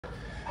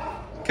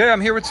Okay, I'm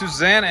here with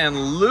Suzanne and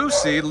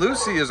Lucy.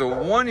 Lucy is a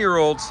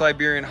 1-year-old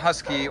Siberian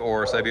Husky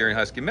or Siberian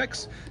Husky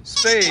mix,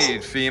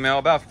 spayed female,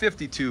 about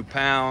 52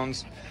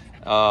 pounds.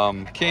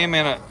 Came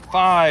in at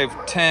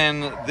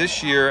 5'10"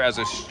 this year as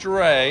a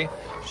stray.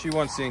 She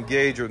wants to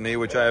engage with me,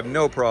 which I have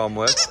no problem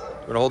with. You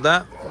wanna hold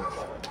that?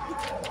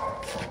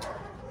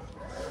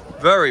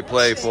 Very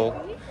playful.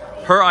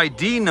 Her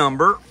ID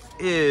number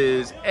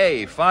is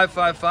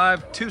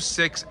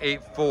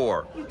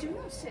A5552684. You do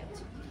know sit.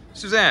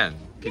 Suzanne,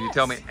 can you Yes.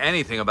 tell me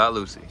anything about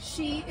Lucy?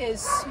 She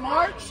is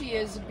smart, she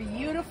is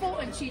beautiful,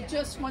 and she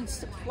just wants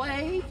to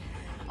play.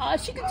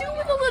 She could do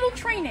with a little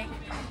training.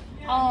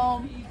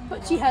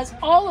 But she has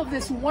all of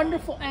this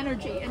wonderful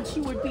energy, and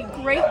she would be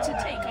great to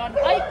take on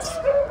hikes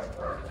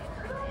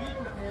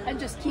and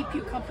just keep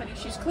you company.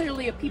 She's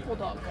clearly a people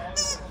dog.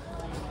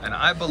 And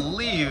I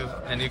believe,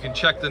 and you can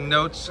check the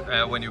notes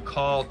when you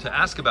call to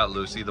ask about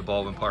Lucy, the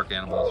Baldwin Park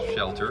Animal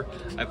Shelter,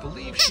 I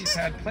believe she's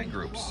had play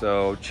groups.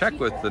 So check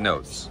with the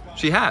notes.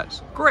 She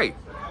has. Great.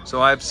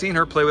 So I've seen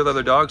her play with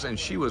other dogs, and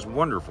she was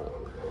wonderful.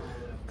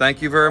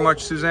 Thank you very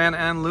much, Suzanne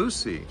and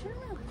Lucy.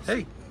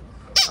 Hey,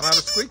 I'm out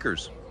of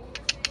squeakers.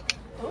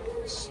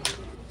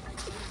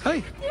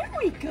 Hey. There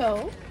we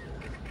go.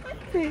 Hi,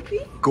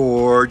 baby.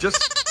 Gorgeous.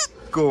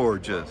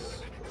 Gorgeous.